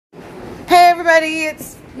everybody.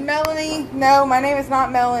 It's Melanie. No, my name is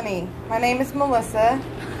not Melanie. My name is Melissa.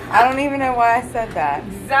 I don't even know why I said that.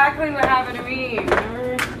 Exactly what happened to me.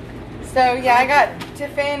 Remember? So, yeah, I got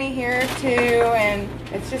Tiffany here, too, and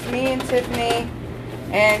it's just me and Tiffany.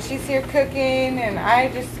 And she's here cooking, and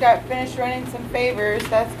I just got finished running some favors.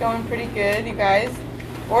 That's going pretty good, you guys.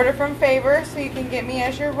 Order from Favor so you can get me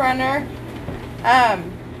as your runner.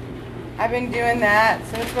 I've been doing that,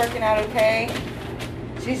 so it's working out okay.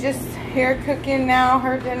 She's just here cooking now,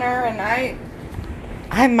 her dinner, and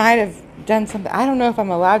I might have done something. I don't know if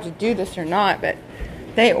I'm allowed to do this or not, but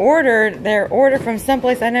they ordered their order from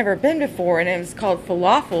someplace I've never been before, and it was called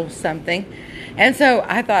falafel something. And so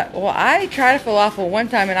I thought, well, I tried a falafel one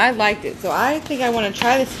time, and I liked it, so I think I want to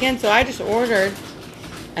try this again. So I just ordered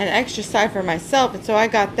an extra side for myself, and so I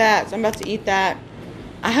got that. So I'm about to eat that.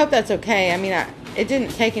 I hope that's okay. I mean, it didn't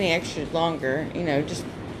take any extra longer, you know, just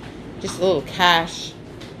a little cash.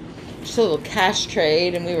 Just a little cash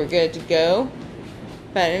trade, and we were good to go.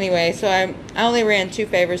 But anyway, so I only ran 2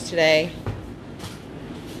 favors today.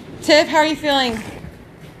 Tiff, how are you feeling?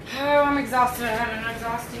 Oh, I'm exhausted. I had an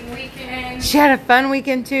exhausting weekend. She had a fun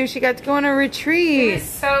weekend too. She got to go on a It retreat. was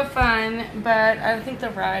so fun, but I think the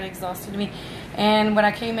ride exhausted me. And when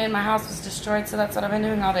I came in, my house was destroyed, so that's what I've been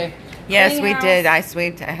doing all day. Yes, Cleaning we house. did. I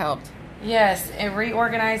sweeped. I helped. Yes, and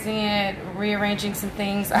reorganizing it, rearranging some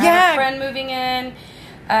things. I Yeah. have a friend moving in.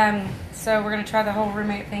 So we're going to try the whole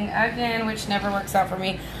roommate thing again, which never works out for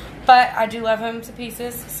me. But I do love him to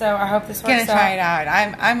pieces, so I hope this works out. Gonna try it out.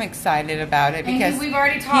 I'm excited about it because we've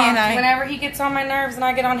already talked. Whenever he gets on my nerves and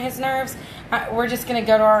I get on his nerves, we're just going to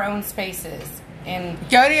go to our own spaces. And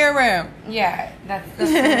go to your room. yeah, that's what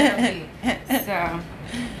it'll be. So,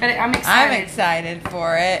 but I'm excited. I'm excited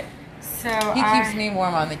for it. So He keeps me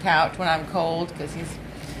warm on the couch when I'm cold because he's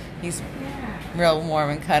real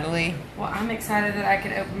warm and cuddly. Well, I'm excited that I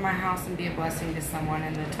could open my house and be a blessing to someone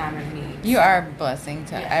in the time of need. You are a blessing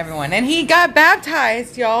to everyone. And he got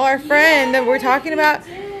baptized, y'all. Our friend that we're talking about,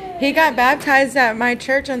 he got baptized at my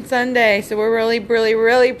church on Sunday. So we're really, really,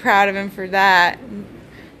 really proud of him for that.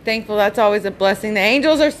 Thankful. That's always a blessing. The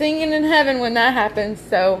angels are singing in heaven when that happens.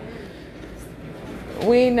 So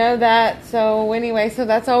we know that. So anyway, so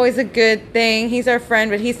that's always a good thing. He's our friend,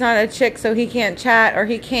 but he's not a chick, so he can't chat, or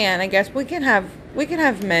he can. I guess we can have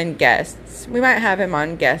men guests. We might have him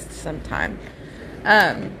on guests sometime.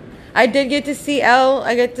 I did get to see Elle.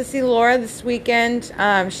 I get to see Laura this weekend.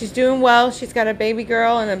 She's doing well. She's got a baby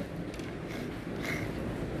girl and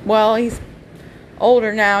he's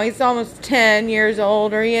older now. He's almost 10 years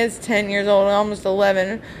old, or he is 10 years old, almost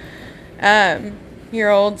 11 year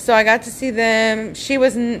old. So I got to see them. She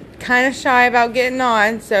was kind of shy about getting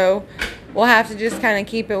on, so we'll have to just kind of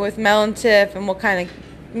keep it with Mel and Tiff, and we'll kind of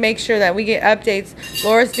make sure that we get updates.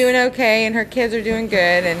 Laura's doing okay, and her kids are doing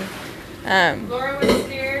good. And Laura was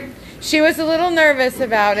scared. she was a little nervous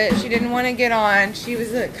about it. She didn't want to get on. She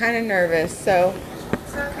was kind of nervous, so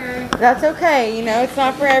It's okay. that's okay. You know, it's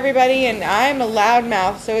not for everybody, and I'm a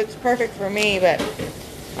loudmouth, so it's perfect for me. But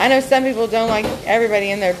I know some people don't like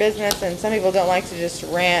everybody in their business, and some people don't like to just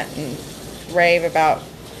rant and rave about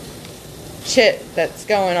shit that's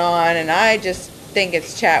going on, and I just think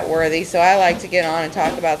it's chat worthy, so I like to get on and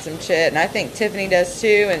talk about some shit, and I think Tiffany does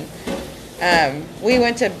too. And we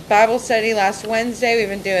went to Bible study last Wednesday. We've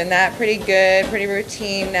been doing that pretty good, pretty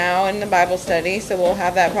routine now in the Bible study, so we'll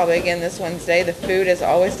have that probably again this Wednesday. The food is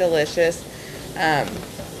always delicious.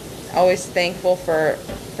 Always thankful for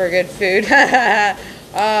good food.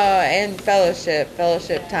 And fellowship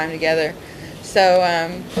time together. So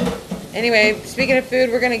anyway, speaking of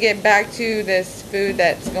food, we're going to get back to this food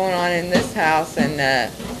that's going on in this house,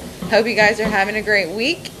 and hope you guys are having a great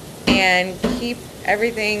week and keep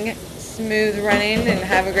everything smooth running, and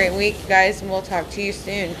have a great week, guys, and we'll talk to you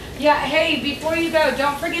soon. Yeah, hey, before you go,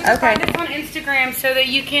 don't forget to find us on Instagram so that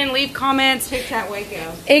you can leave comments. Chit Chat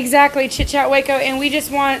Waco. Exactly, Chit Chat Waco, and we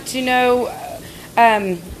just want to know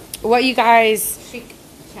what you guys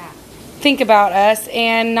think about us,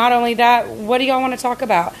 and not only that, what do y'all want to talk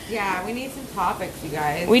about? Yeah, we need some topics, you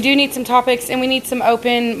guys. We do need some topics, and we need some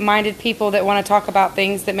open-minded people that want to talk about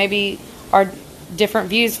things that maybe are different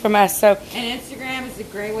views from us. So, and Instagram is a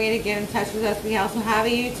great way to get in touch with us. We also have a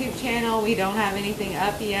YouTube channel. We don't have anything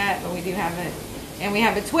up yet, but we do have it. And we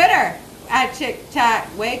have a Twitter at Chit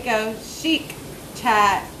Chat Waco, Chic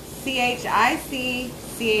Chat,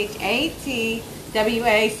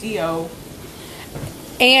 CHICCHATWACO.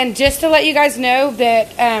 and just to let you guys know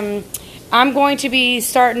that I'm going to be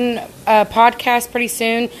starting a podcast pretty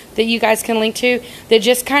soon that you guys can link to, that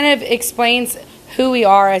just kind of explains who we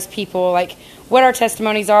are as people, like what our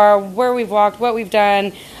testimonies are, where we've walked, what we've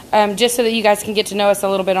done, just so that you guys can get to know us a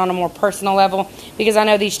little bit on a more personal level, because I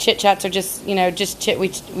know these chit chats are just, just chit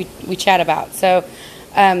we chat about. So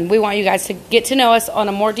we want you guys to get to know us on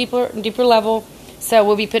a more deeper level. So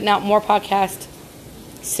we'll be putting out more podcasts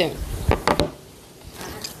soon.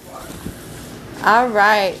 All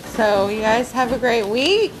right. So you guys have a great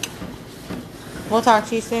week. We'll talk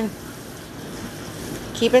to you soon.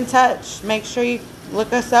 Keep in touch. Make sure you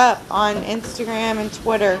look us up on Instagram and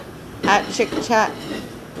Twitter at Chick Chat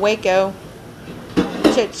Waco.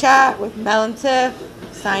 Chit Chat with Mel and Tiff.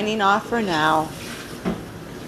 Signing off for now.